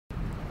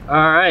All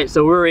right,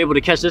 so we were able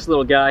to catch this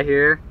little guy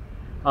here.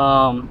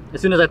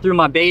 As soon as I threw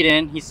my bait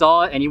in, he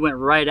saw it and he went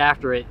right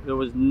after it. There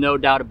was no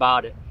doubt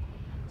about it.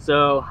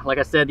 So like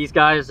I said, these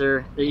guys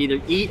they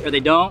either eat or they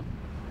don't.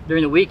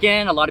 During the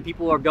weekend, a lot of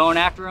people are going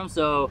after them,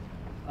 so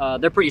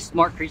they're pretty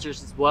smart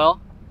creatures as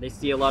well. They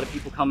see a lot of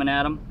people coming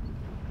at them.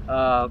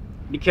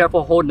 Be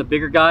careful holding the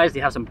bigger guys.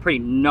 They have some pretty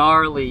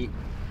gnarly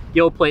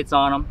gill plates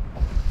on them.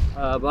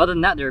 But other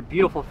than that, they're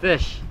beautiful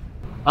fish.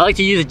 I like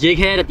to use a jig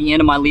head at the end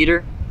of my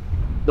leader.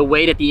 The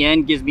weight at the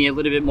end gives me a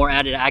little bit more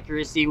added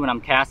accuracy when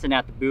I'm casting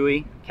at the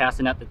buoy,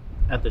 casting at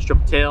the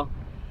Tripletail.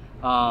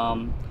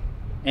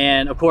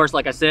 And of course,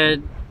 like I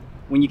said,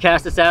 when you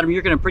cast this at them,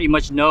 you're gonna pretty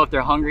much know if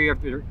they're hungry or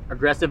if they're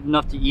aggressive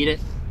enough to eat it.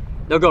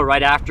 They'll go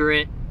right after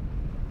it.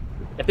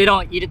 If they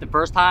don't eat it the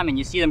first time and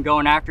you see them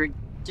going after it,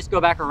 just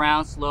go back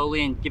around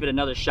slowly and give it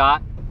another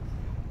shot.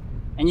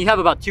 And you have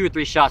about 2 or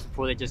 3 shots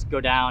before they just go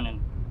down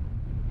and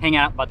hang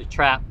out by the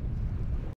trap.